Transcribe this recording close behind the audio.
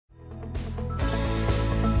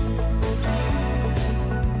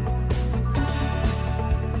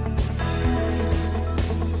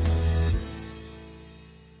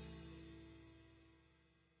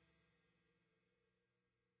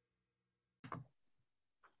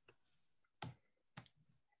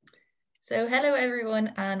So hello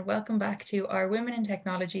everyone and welcome back to our Women in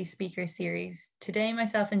Technology speaker series. Today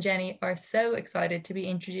myself and Jenny are so excited to be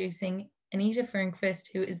introducing Anita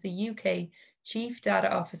Fernqvist, who is the UK Chief Data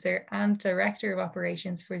Officer and Director of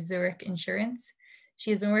Operations for Zurich Insurance.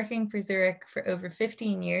 She has been working for Zurich for over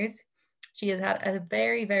 15 years. She has had a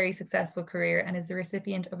very successful career and is the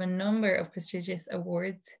recipient of a number of prestigious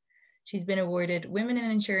awards. She's been awarded Women in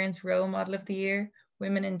Insurance Role Model of the Year,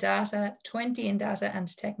 Women in Data, 20 in Data and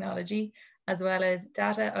Technology, as well as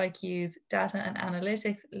Data IQ's Data and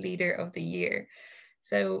Analytics Leader of the Year.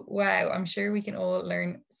 So, wow, I'm sure we can all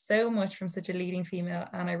learn so much from such a leading female,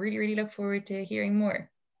 and I really look forward to hearing more.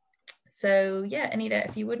 So, yeah, Anita,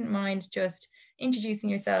 if you wouldn't mind just introducing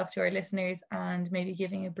yourself to our listeners and maybe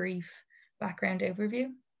giving a brief background overview.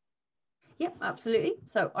 Yep, absolutely.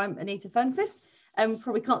 So I'm Anita Fernqvist.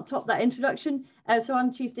 Probably can't top that introduction. So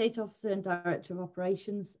I'm Chief Data Officer and Director of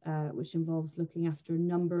Operations, which involves looking after a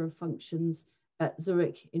number of functions at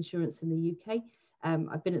Zurich Insurance in the UK.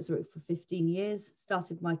 I've been at Zurich for 15 years,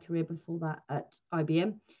 started my career before that at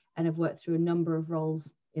IBM, and have worked through a number of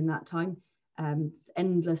roles in that time.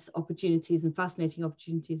 Endless opportunities and fascinating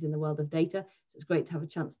opportunities in the world of data. So it's great to have a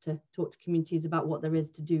chance to talk to communities about what there is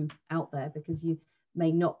to do out there, because you may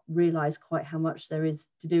not realize quite how much there is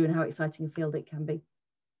to do and how exciting a field it can be.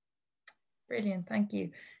 Brilliant, thank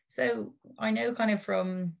you. So I know kind of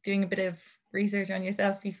from doing a bit of research on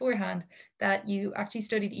yourself beforehand that you actually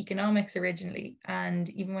studied economics originally and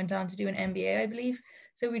even went on to do an MBA, I believe.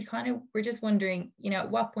 So we're just wondering, at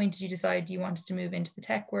what point did you decide you wanted to move into the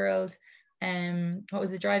tech world? What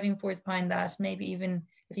was the driving force behind that? Maybe even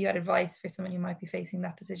if you had advice for someone who might be facing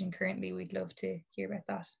that decision currently, we'd love to hear about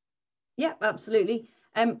that. Yeah, absolutely.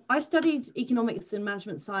 I studied economics and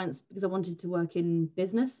management science because I wanted to work in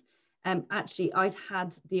business. Actually, I'd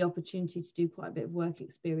had the opportunity to do quite a bit of work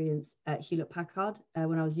experience at Hewlett Packard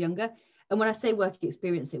when I was younger. And when I say work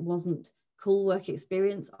experience, it wasn't cool work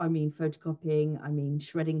experience. I mean photocopying, I mean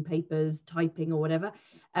shredding papers, typing or whatever.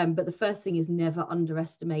 But the first thing is never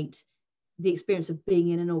underestimate the experience of being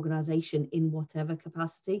in an organization in whatever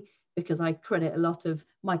capacity, because I credit a lot of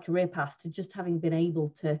my career path to just having been able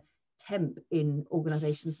to temp in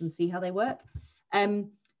organizations and see how they work.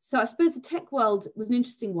 So I suppose the tech world was an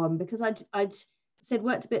interesting one because I'd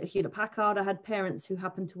worked a bit at Hewlett Packard. I had parents who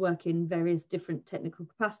happened to work in various different technical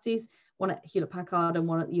capacities, one at Hewlett Packard and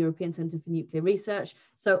one at the European Centre for Nuclear Research.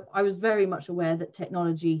 So I was very much aware that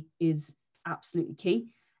technology is absolutely key.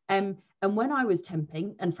 And when I was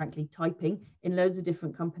temping and frankly typing in loads of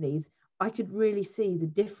different companies, I could really see the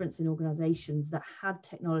difference in organizations that had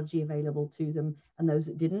technology available to them and those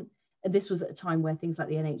that didn't. And this was at a time where things like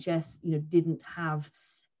the NHS, didn't have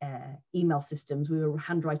email systems. We were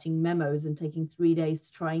handwriting memos and taking 3 days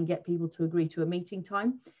to try and get people to agree to a meeting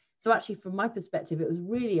time. So actually, from my perspective, it was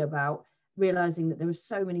really about realizing that there were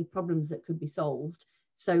so many problems that could be solved.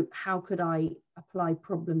 So how could I apply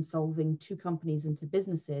problem solving to companies and to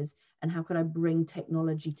businesses? And how could I bring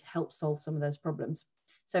technology to help solve some of those problems?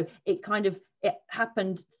 So it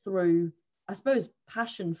happened through, I suppose,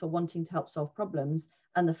 passion for wanting to help solve problems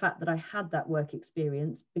and the fact that I had that work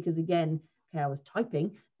experience, because again, I was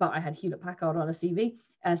typing, but I had Hewlett Packard on a CV.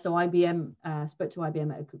 So IBM, spoke to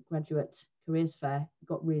IBM at a graduate careers fair,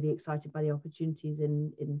 got really excited by the opportunities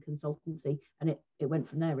in consultancy, and it went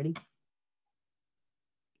from there really.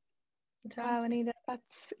 Wow, Anita,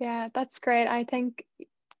 that's great. I think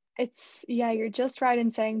you're just right in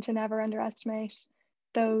saying to never underestimate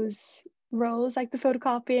those roles, like the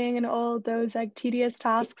photocopying and all those like tedious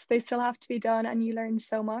tasks. They still have to be done and you learn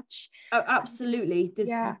so much. Oh, absolutely.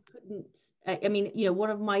 One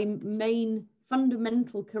of my main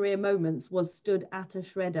fundamental career moments was stood at a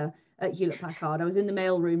shredder at Hewlett Packard. I was in the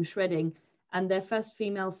mailroom shredding, and their first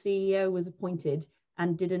female CEO was appointed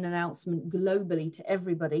and did an announcement globally to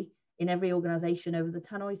everybody in every organization over the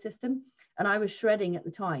Tannoy system. And I was shredding at the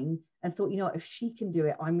time and thought, if she can do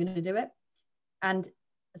it, I'm going to do it. And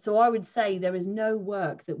so I would say there is no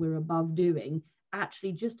work that we're above doing,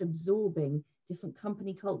 actually just absorbing different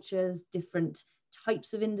company cultures, different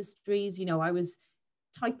types of industries. I was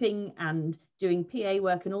typing and doing PA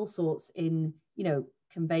work and all sorts in,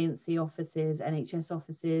 conveyancy offices, NHS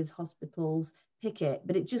offices, hospitals, pick it,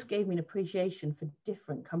 but it just gave me an appreciation for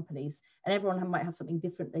different companies, and everyone might have something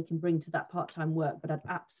different they can bring to that part-time work. But I'd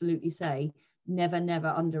absolutely say never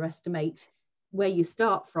underestimate where you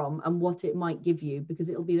start from and what it might give you, because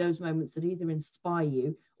it'll be those moments that either inspire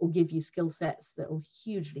you or give you skill sets that will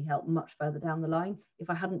hugely help much further down the line. If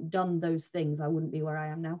I hadn't done those things, I wouldn't be where I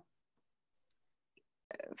am now.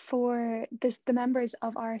 For the members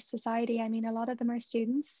of our society, I mean, a lot of them are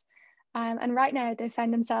students, and right now they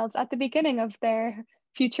find themselves at the beginning of their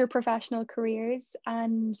future professional careers.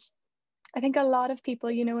 And I think a lot of people,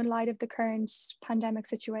 you know, in light of the current pandemic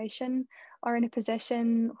situation, are in a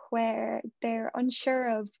position where they're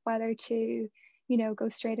unsure of whether to, you know, go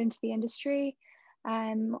straight into the industry,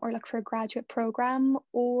 or look for a graduate program,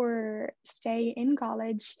 or stay in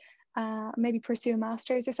college, maybe pursue a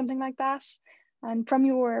master's or something like that. And from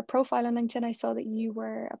your profile on LinkedIn, I saw that you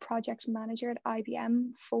were a project manager at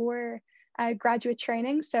IBM for graduate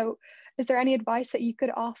training. So is there any advice that you could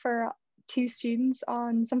offer to students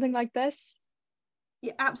on something like this?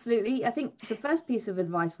 Yeah, absolutely. I think the first piece of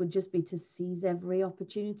advice would just be to seize every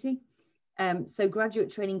opportunity. So graduate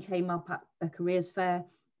training came up at a careers fair.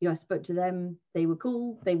 You know, I spoke to them. They were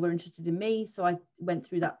cool. They were interested in me. So I went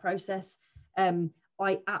through that process.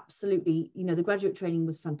 I absolutely, you know, the graduate training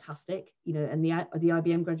was fantastic, you know, and the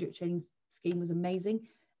IBM graduate training scheme was amazing.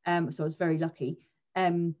 So I was very lucky.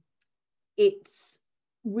 It's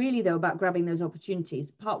really, though, about grabbing those opportunities.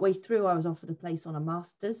 Partway through, I was offered a place on a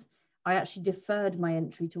master's. I actually deferred my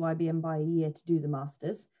entry to IBM by a year to do the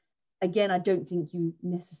master's. Again, I don't think you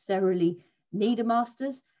necessarily need a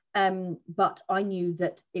master's, but I knew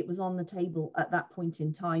that it was on the table at that point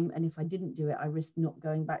in time. And if I didn't do it, I risked not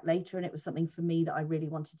going back later. And it was something for me that I really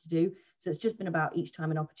wanted to do. So it's just been about each time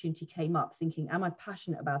an opportunity came up, thinking, am I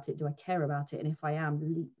passionate about it? Do I care about it? And if I am,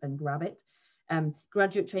 leap and grab it.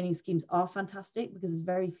 Graduate training schemes are fantastic because there's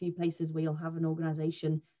very few places where you'll have an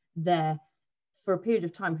organization there for a period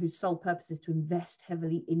of time whose sole purpose is to invest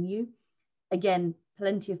heavily in you. Again,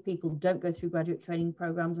 plenty of people don't go through graduate training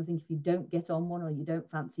programs. I think if you don't get on one or you don't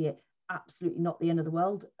fancy it, absolutely not the end of the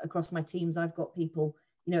world. Across my teams, I've got people,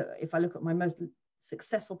 you know, if I look at my most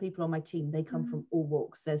successful people on my team, they come from all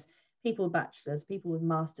walks. There's people with bachelors, people with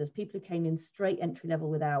masters, people who came in straight entry level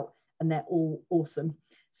without, and they're all awesome.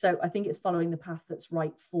 So I think it's following the path that's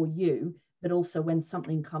right for you, but also when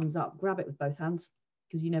something comes up, grab it with both hands,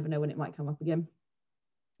 because you never know when it might come up again.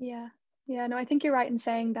 Yeah. Yeah, no, I think you're right in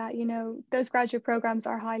saying that, you know, those graduate programs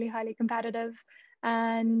are highly, highly competitive,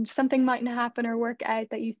 and something mightn't happen or work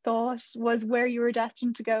out that you thought was where you were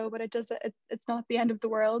destined to go, but it's not the end of the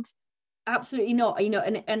world. Absolutely not. You know,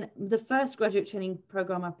 and the first graduate training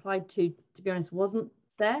program I applied to be honest, wasn't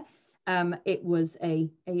there. It was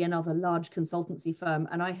another large consultancy firm,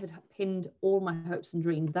 and I had pinned all my hopes and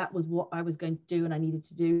dreams. That was what I was going to do and I needed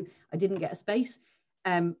to do. I didn't get a space.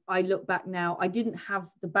 I look back now, I didn't have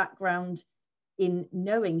the background in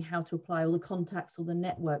knowing how to apply all the contacts or the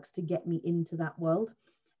networks to get me into that world.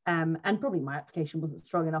 And probably my application wasn't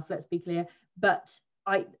strong enough, let's be clear. But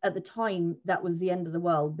at the time, that was the end of the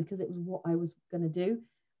world because it was what I was going to do.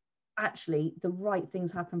 Actually, the right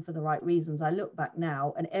things happen for the right reasons. I look back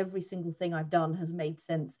now and every single thing I've done has made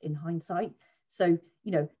sense in hindsight. So,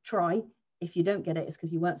 you know, try. If you don't get it, it's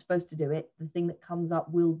because you weren't supposed to do it. The thing that comes up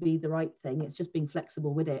will be the right thing. It's just being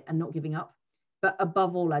flexible with it and not giving up. But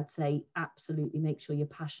above all, I'd say absolutely make sure you're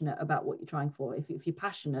passionate about what you're trying for. If you're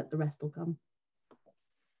passionate, the rest will come.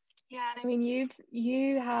 Yeah, and I mean,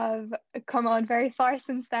 you have come on very far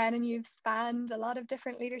since then, and you've spanned a lot of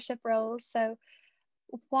different leadership roles. So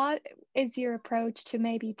what is your approach to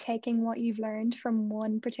maybe taking what you've learned from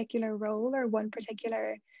one particular role or one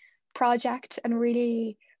particular project and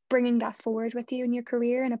really bringing that forward with you in your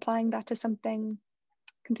career and applying that to something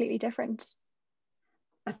completely different?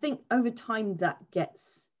 I think over time that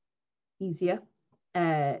gets easier.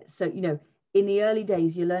 So, you know, in the early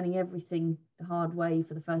days, you're learning everything the hard way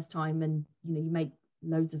for the first time, and, you know, you make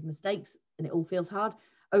loads of mistakes and it all feels hard.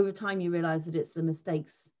 Over time, you realize that it's the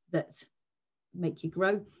mistakes that make you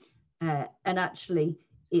grow. And actually,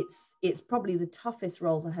 it's probably the toughest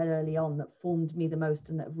roles I had early on that formed me the most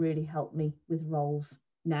and that have really helped me with roles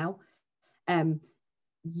now.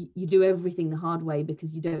 You do everything the hard way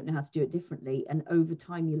because you don't know how to do it differently. And over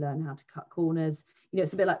time, you learn how to cut corners. You know,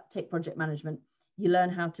 it's a bit like take project management. You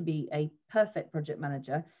learn how to be a perfect project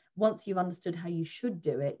manager. Once you've understood how you should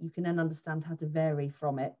do it, you can then understand how to vary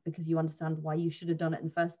from it because you understand why you should have done it in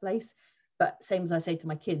the first place. But same as I say to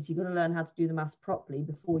my kids, you've got to learn how to do the maths properly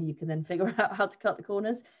before you can then figure out how to cut the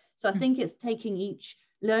corners. So I think it's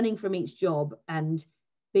learning from each job and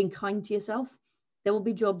being kind to yourself. There will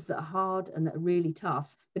be jobs that are hard and that are really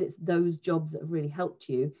tough, but it's those jobs that have really helped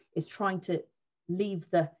you. It's trying to leave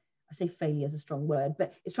I say failure is a strong word,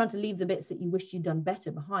 but it's trying to leave the bits that you wish you'd done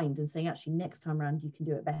better behind and saying, actually, next time around, you can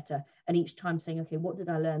do it better. And each time saying, okay, what did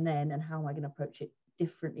I learn then? And how am I going to approach it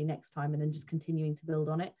differently next time? And then just continuing to build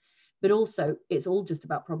on it. But also, it's all just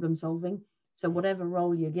about problem solving. So whatever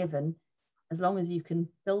role you're given, as long as you can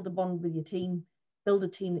build a bond with your team, build a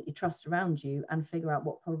team that you trust around you and figure out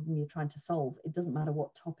what problem you're trying to solve, it doesn't matter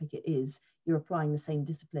what topic it is, you're applying the same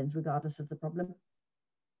disciplines regardless of the problem.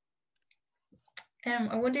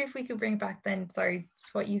 I wonder if we could bring back then, sorry,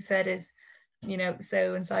 what you said is,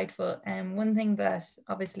 so insightful. One thing that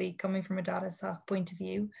obviously coming from a data SOC point of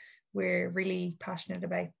view, we're really passionate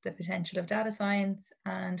about the potential of data science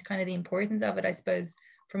and kind of the importance of it, I suppose,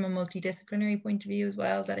 from a multidisciplinary point of view as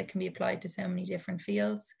well, that it can be applied to so many different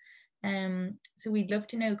fields. So we'd love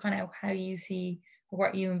to know kind of how you see,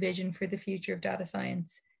 what you envision for the future of data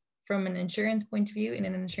science from an insurance point of view in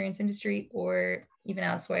an insurance industry or even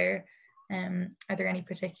elsewhere. Are there any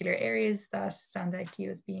particular areas that stand out to you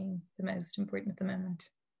as being the most important at the moment?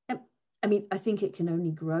 I mean, I think it can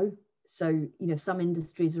only grow. So, some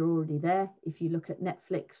industries are already there. If you look at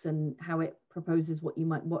Netflix and how it proposes what you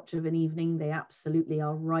might watch of an evening, they absolutely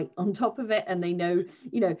are right on top of it. And they know,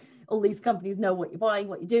 all these companies know what you're buying,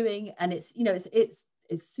 what you're doing. And it's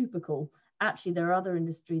super cool. Actually, there are other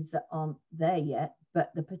industries that aren't there yet,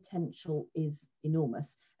 but the potential is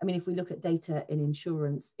enormous. I mean, if we look at data in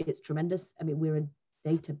insurance, it's tremendous. I mean, we're a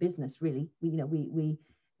data business, really.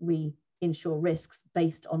 We insure risks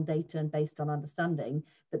based on data and based on understanding,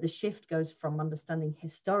 but the shift goes from understanding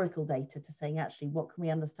historical data to saying, actually, what can we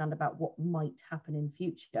understand about what might happen in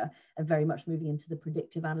future, and very much moving into the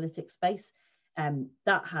predictive analytics space.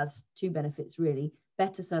 That has two benefits, really: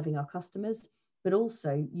 better serving our customers, but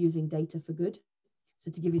also using data for good. So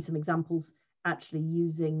to give you some examples, actually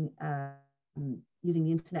using the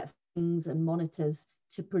Internet of Things and monitors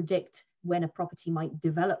to predict when a property might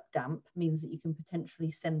develop damp means that you can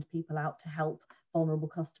potentially send people out to help vulnerable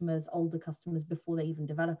customers, older customers, before they even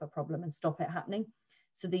develop a problem and stop it happening.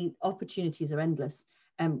 So the opportunities are endless.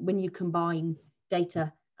 When you combine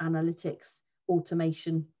data analytics,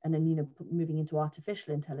 automation, and then moving into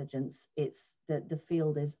artificial intelligence, it's the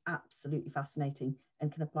field is absolutely fascinating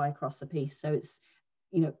and can apply across the piece. So it's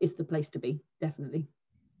the place to be, definitely.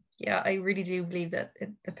 Yeah, I really do believe that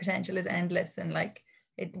the potential is endless, and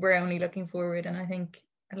we're only looking forward. And I think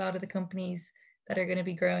a lot of the companies that are going to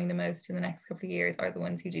be growing the most in the next couple of years are the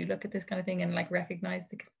ones who do look at this kind of thing and recognize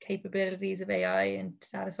the capabilities of AI and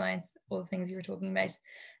data science, all the things you were talking about.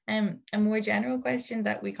 A more general question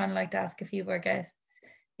that we kind of like to ask a few of our guests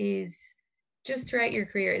is, just throughout your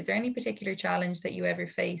career, is there any particular challenge that you ever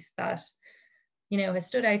face that has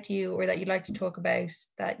stood out to you, or that you'd like to talk about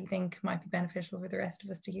that you think might be beneficial for the rest of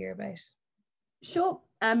us to hear about? Sure.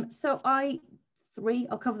 So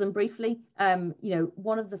I'll cover them briefly.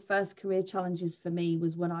 One of the first career challenges for me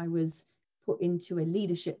was when I was put into a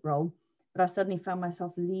leadership role, but I suddenly found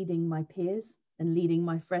myself leading my peers and leading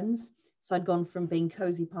my friends. So I'd gone from being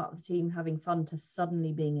cozy part of the team, having fun, to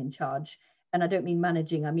suddenly being in charge. And I don't mean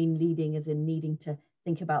managing, I mean leading as in needing to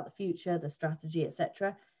think about the future, the strategy,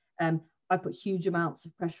 etc. I put huge amounts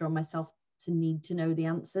of pressure on myself to need to know the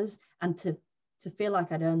answers and to feel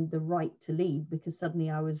like I'd earned the right to lead, because suddenly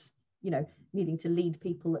I was, needing to lead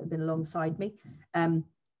people that had been alongside me.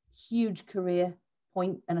 Huge career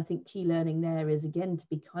point. And I think key learning there is, again, to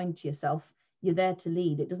be kind to yourself. You're there to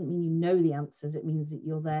lead. It doesn't mean you know the answers. It means that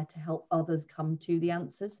you're there to help others come to the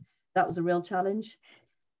answers. That was a real challenge.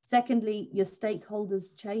 Secondly, your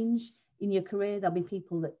stakeholders change in your career. There'll be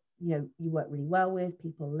people that you work really well with,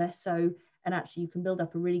 people less so, and actually you can build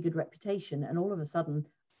up a really good reputation, and all of a sudden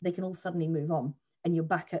they can all suddenly move on and you're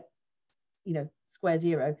back at square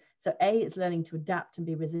zero. So it's learning to adapt and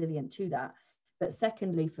be resilient to that. But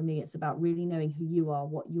secondly, for me, it's about really knowing who you are,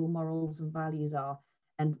 what your morals and values are,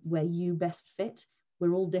 and where you best fit.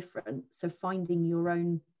 We're all different, so finding your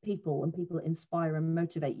own people and people that inspire and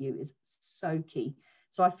motivate you is so key.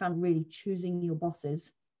 So I found really choosing your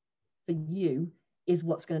bosses for you is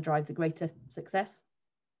what's going to drive the greater success.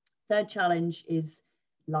 Third challenge is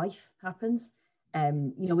life happens.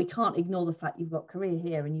 We can't ignore the fact you've got career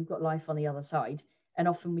here and you've got life on the other side. And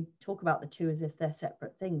often we talk about the two as if they're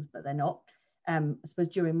separate things, but they're not. I suppose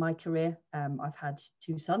during my career, I've had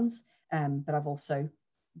 2 sons, but I've also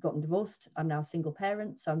gotten divorced. I'm now a single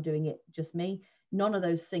parent, so I'm doing it just me. None of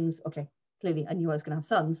those things, okay, clearly I knew I was going to have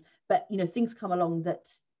sons, but things come along that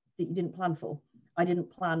you didn't plan for. I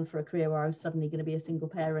didn't plan for a career where I was suddenly going to be a single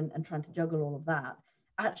parent and trying to juggle all of that.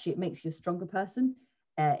 Actually, it makes you a stronger person.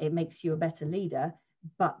 It makes you a better leader.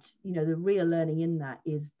 But, the real learning in that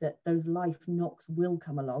is that those life knocks will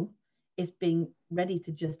come along. It's being ready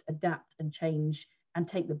to just adapt and change and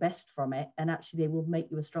take the best from it. And actually, they will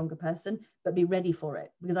make you a stronger person, but be ready for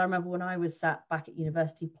it. Because I remember when I was sat back at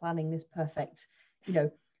university planning this perfect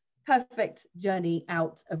journey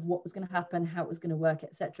out of what was going to happen, how it was going to work,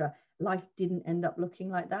 etc. Life didn't end up looking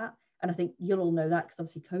like that. And I think you'll all know that because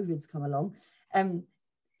obviously COVID's come along.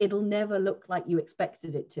 It'll never look like you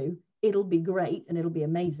expected it to. It'll be great and it'll be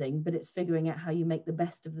amazing, but it's figuring out how you make the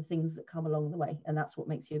best of the things that come along the way. And that's what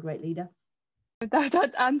makes you a great leader.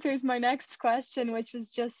 That answers my next question, which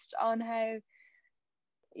was just on how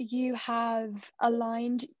you have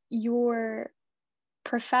aligned your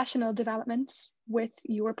professional development with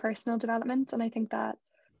your personal development. And I think that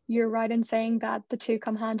you're right in saying that the two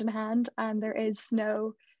come hand in hand and there is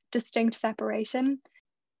no distinct separation.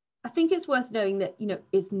 I think it's worth knowing that,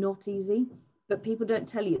 it's not easy, but people don't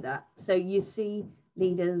tell you that. So you see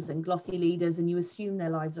leaders and glossy leaders and you assume their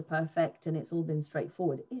lives are perfect and it's all been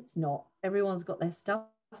straightforward. It's not. Everyone's got their stuff.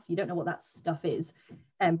 You don't know what that stuff is.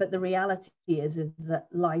 But the reality is that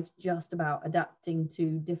life's just about adapting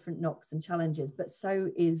to different knocks and challenges, but so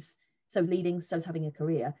is leading, so is having a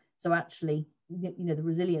career. So actually, the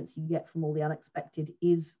resilience you get from all the unexpected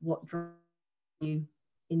is what drives you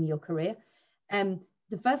in your career.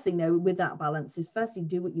 The first thing though with that balance is firstly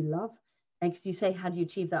do what you love. Because you say, how do you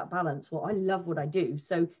achieve that balance? Well, I love what I do.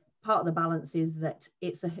 So part of the balance is that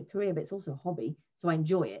it's a career, but it's also a hobby. So I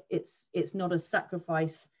enjoy it. It's not a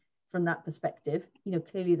sacrifice from that perspective.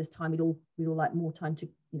 Clearly this time we'd all like more time to,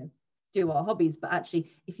 do our hobbies, but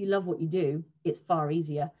actually if you love what you do, it's far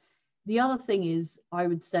easier. The other thing is, I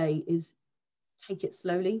would say, is take it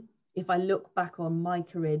slowly. If I look back on my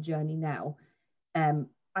career journey now,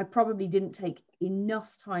 I probably didn't take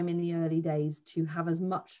enough time in the early days to have as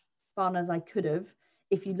much fun as I could have.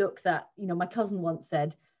 If you look that, my cousin once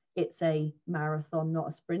said, it's a marathon, not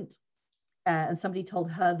a sprint. And somebody told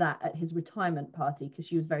her that at his retirement party because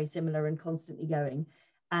she was very similar and constantly going.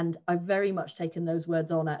 And I've very much taken those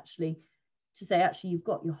words on actually to say, actually, you've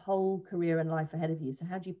got your whole career and life ahead of you. So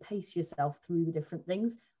how do you pace yourself through the different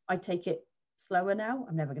things? I take it slower now.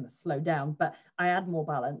 I'm never going to slow down, but I add more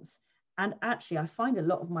balance. And actually, I find a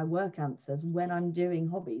lot of my work answers when I'm doing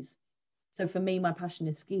hobbies. So for me, my passion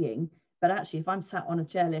is skiing. But actually, if I'm sat on a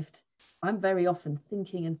chairlift, I'm very often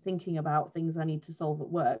thinking about things I need to solve at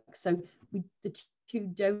work. So the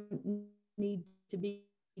two don't need to be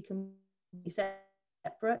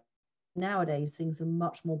separate. Nowadays, things are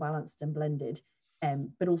much more balanced and blended.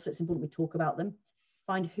 But also it's important we talk about them.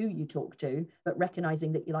 Find who you talk to, but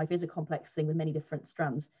recognizing that your life is a complex thing with many different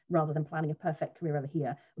strands, rather than planning a perfect career over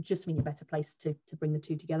here, will just mean you're better placed to bring the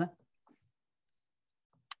two together.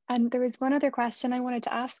 And there was one other question I wanted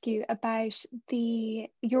to ask you about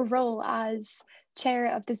your role as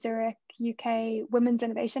chair of the Zurich UK Women's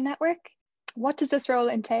Innovation Network. What does this role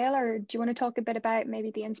entail, or do you want to talk a bit about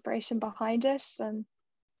maybe the inspiration behind it?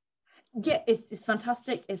 Yeah, it's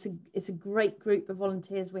fantastic. It's a great group of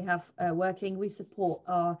volunteers we have working. We support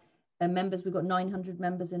our members. We've got 900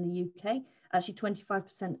 members in the UK. Actually,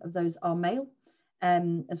 25% of those are male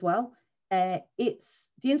as well.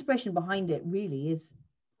 It's the inspiration behind it really is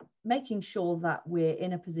making sure that we're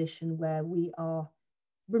in a position where we are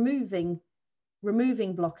removing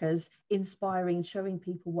blockers, inspiring, showing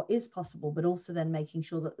people what is possible, but also then making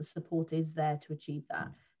sure that the support is there to achieve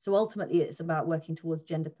that. So ultimately, it's about working towards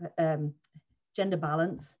gender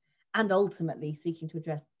balance and ultimately seeking to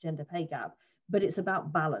address gender pay gap. But it's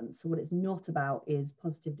about balance. So what it's not about is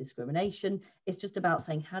positive discrimination. It's just about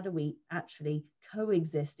saying, how do we actually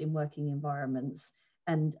coexist in working environments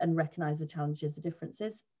and recognize the challenges, the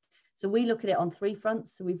differences. So we look at it on three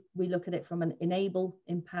fronts. So we look at it from an enable,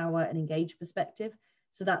 empower, and engage perspective.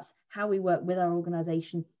 So that's how we work with our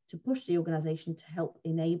organization to push the organization to help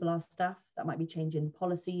enable our staff. That might be changing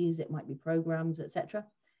policies, it might be programs, etc.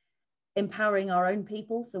 Empowering our own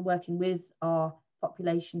people, so working with our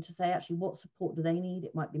population to say, actually, what support do they need?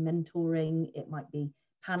 It might be mentoring, it might be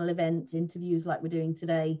panel events, interviews like we're doing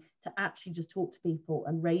today, to actually just talk to people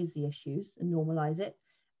and raise the issues and normalize it.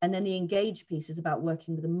 And then the engage piece is about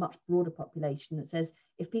working with a much broader population that says,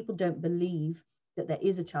 if people don't believe that there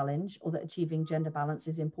is a challenge or that achieving gender balance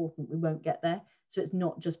is important, we won't get there. So it's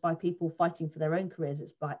not just by people fighting for their own careers,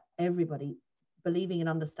 it's by everybody believing and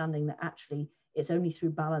understanding that actually it's only through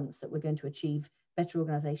balance that we're going to achieve better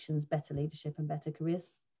organizations, better leadership, and better careers.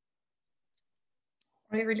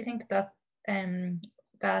 I really think that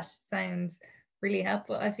that sounds really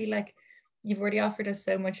helpful. I feel like you've already offered us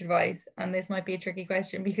so much advice, and this might be a tricky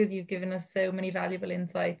question because you've given us so many valuable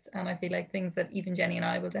insights, and I feel like things that even Jenny and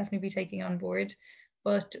I will definitely be taking on board.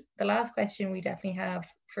 But the last question we definitely have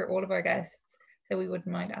for all of our guests, so we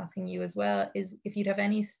wouldn't mind asking you as well, is if you'd have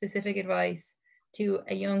any specific advice to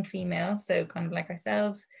a young female, so kind of like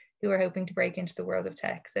ourselves, who are hoping to break into the world of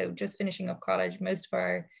tech. So just finishing up college, most of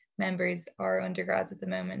our members are undergrads at the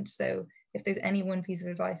moment. So if there's any one piece of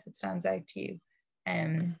advice that stands out to you, I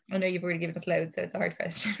know you've already given us loads, so it's a hard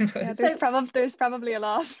question. But yeah, there's probably a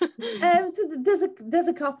lot. So there's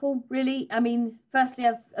a couple really. I mean, firstly,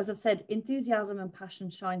 as I've said, enthusiasm and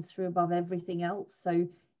passion shines through above everything else. So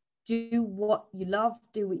do what you love,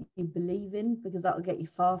 do what you believe in, because that'll get you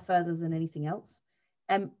far further than anything else.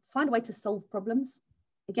 Find a way to solve problems.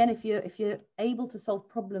 Again, if you're able to solve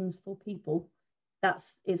problems for people,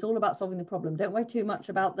 it's all about solving the problem. Don't worry too much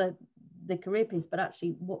about the career piece, but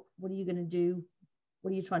actually what are you going to do?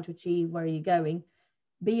 What are you trying to achieve? Where are you going?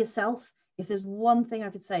 Be yourself. If there's one thing I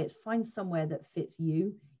could say, it's find somewhere that fits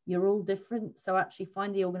you. You're all different. So actually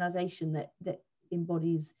find the organization that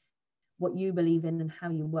embodies what you believe in and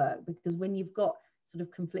how you work. Because when you've got sort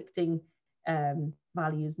of conflicting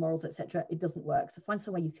values, morals, etc., it doesn't work. So find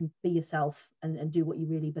somewhere you can be yourself and do what you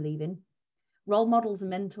really believe in. Role models and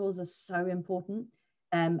mentors are so important.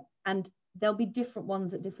 And there'll be different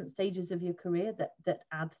ones at different stages of your career that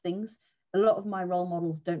add things. A lot of my role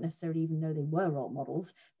models don't necessarily even know they were role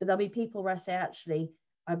models, but there'll be people where I say, actually,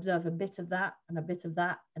 I observe a bit of that and a bit of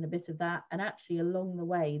that and a bit of that. And actually along the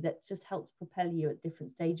way, that just helps propel you at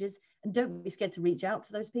different stages. And don't be scared to reach out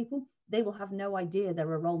to those people. They will have no idea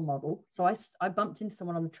they're a role model. So I bumped into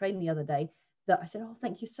someone on the train the other day that I said, oh,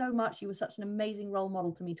 thank you so much. You were such an amazing role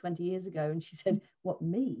model to me 20 years ago. And she said, what,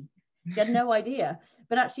 me? She had no idea.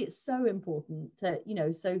 But actually it's so important to,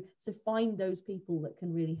 so find those people that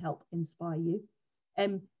can really help inspire you.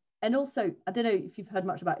 And also, I don't know if you've heard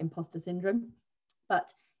much about imposter syndrome,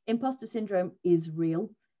 but imposter syndrome is real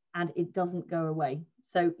and it doesn't go away.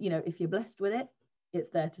 So, if you're blessed with it, it's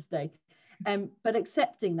there to stay. But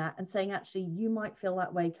accepting that and saying, actually, you might feel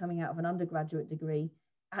that way coming out of an undergraduate degree.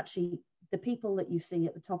 Actually, the people that you see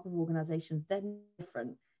at the top of organizations, they're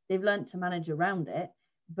different. They've learned to manage around it,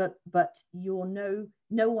 but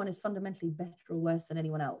no one is fundamentally better or worse than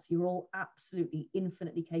anyone else. You're all absolutely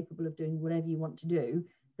infinitely capable of doing whatever you want to do.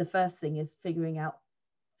 The first thing is figuring out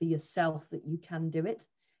for yourself that you can do it,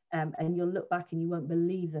 and you'll look back and you won't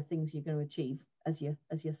believe the things you're going to achieve as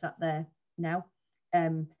you're sat there now.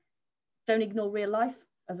 Don't ignore real life.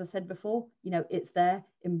 As I said before, it's there.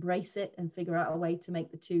 Embrace it and figure out a way to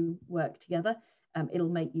make the two work together. It'll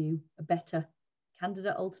make you a better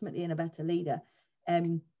candidate ultimately and a better leader.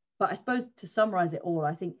 But I suppose to summarize it all,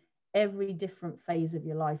 I think every different phase of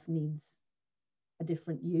your life needs a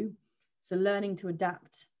different you. So learning to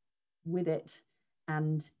adapt with it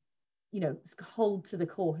and, hold to the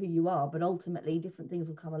core who you are, but ultimately different things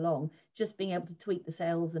will come along. Just being able to tweak the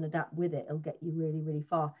sails and adapt with it, it'll get you really, really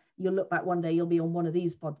far. You'll look back one day, you'll be on one of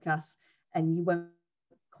these podcasts and you won't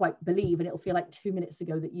quite believe, and it'll feel like 2 minutes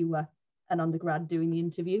ago that you were an undergrad doing the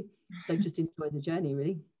interview. So just enjoy the journey,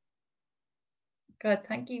 really. God,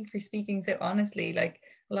 thank you for speaking so honestly. Like,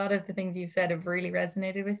 a lot of the things you've said have really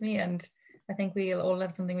resonated with me, and I think we'll all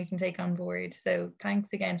have something we can take on board. So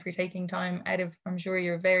thanks again for taking time out of, I'm sure,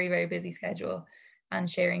 your very, very busy schedule and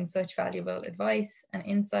sharing such valuable advice and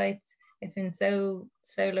insights. It's been so,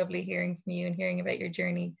 so lovely hearing from you and hearing about your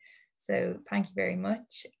journey. So thank you very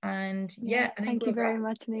much. And I think thank you very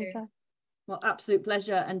much, Anita. Well, absolute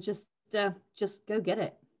pleasure. And just go get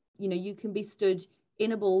it. You can be stood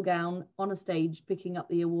in a ball gown on a stage picking up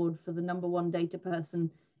the award for the #1 data person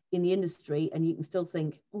in the industry, and you can still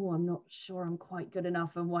think, oh, I'm not sure I'm quite good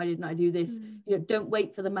enough, and why didn't I do this? Don't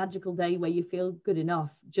wait for the magical day where you feel good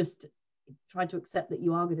enough. Just try to accept that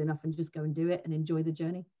you are good enough and just go and do it and enjoy the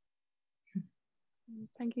journey.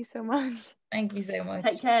 Thank you so much. Thank you so much.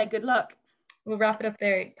 Take care. Good luck. We'll wrap it up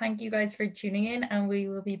there. Thank you guys for tuning in, and we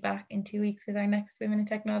will be back in 2 weeks with our next Women in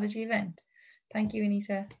Technology event. Thank you,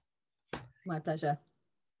 Anita. My pleasure.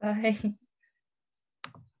 Bye.